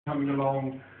coming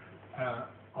along.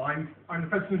 I'm the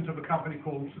president of a company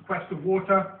called Cequesta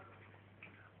Water.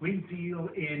 We deal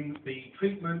in the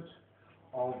treatment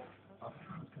of, I was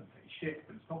going to say shit,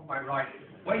 but it's not my right,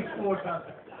 wastewater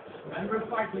and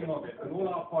recycling of it. And all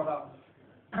our products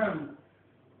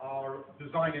are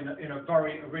designed in a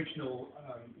very original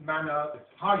manner. It's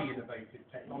highly innovative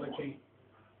technology.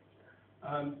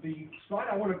 The slide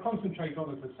I want to concentrate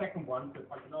on is the second one, but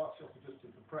I can ask you just to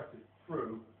press it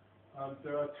through.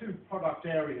 There are two product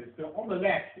areas. On the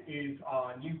left is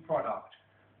our new product,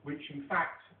 which in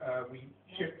fact we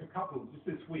shipped a couple just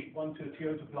this week, one to a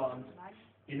Toyota plant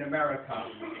in America,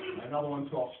 another one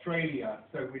to Australia.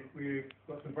 So we've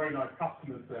got some very nice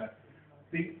customers there.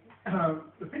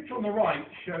 The picture on the right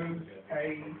shows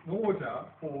an order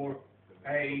for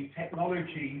a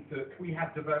technology that we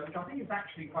have developed, which I think is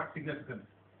actually quite significant.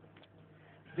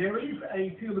 There is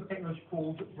a field of technology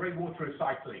called grey water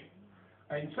recycling.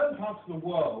 In certain parts of the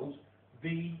world,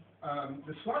 the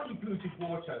slightly polluted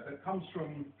water that comes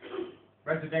from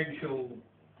residential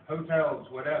hotels,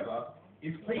 whatever,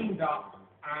 is cleaned up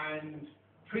and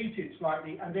treated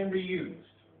slightly and then reused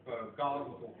for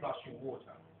gardens or flushing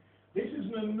water. This is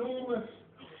an enormous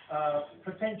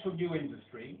potential new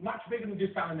industry, much bigger than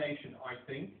desalination, I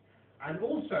think, and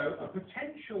also a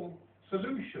potential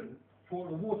solution for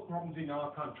the water problems in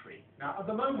our country. Now, at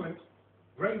the moment,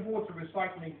 grey water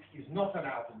recycling is not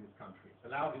allowed in this country. It's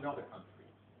allowed in other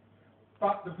countries.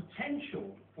 But the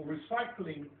potential for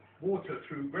recycling water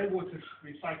through grey water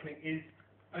recycling is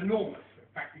enormous. In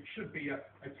fact, it should be a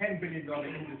 $10 billion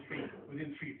industry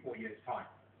within 3-4 years' time.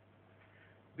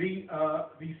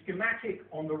 The schematic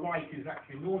on the right is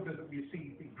actually an order that we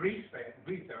see in Greece.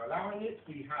 They're allowing it.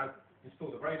 We have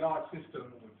installed a very large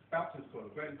system, we're about to install a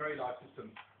very large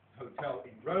system, hotel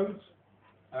in Rhodes.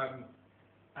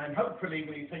 And hopefully,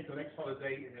 when you take your next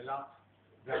holiday in Eilat,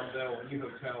 down there, or a new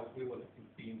hotel, we will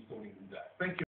be installing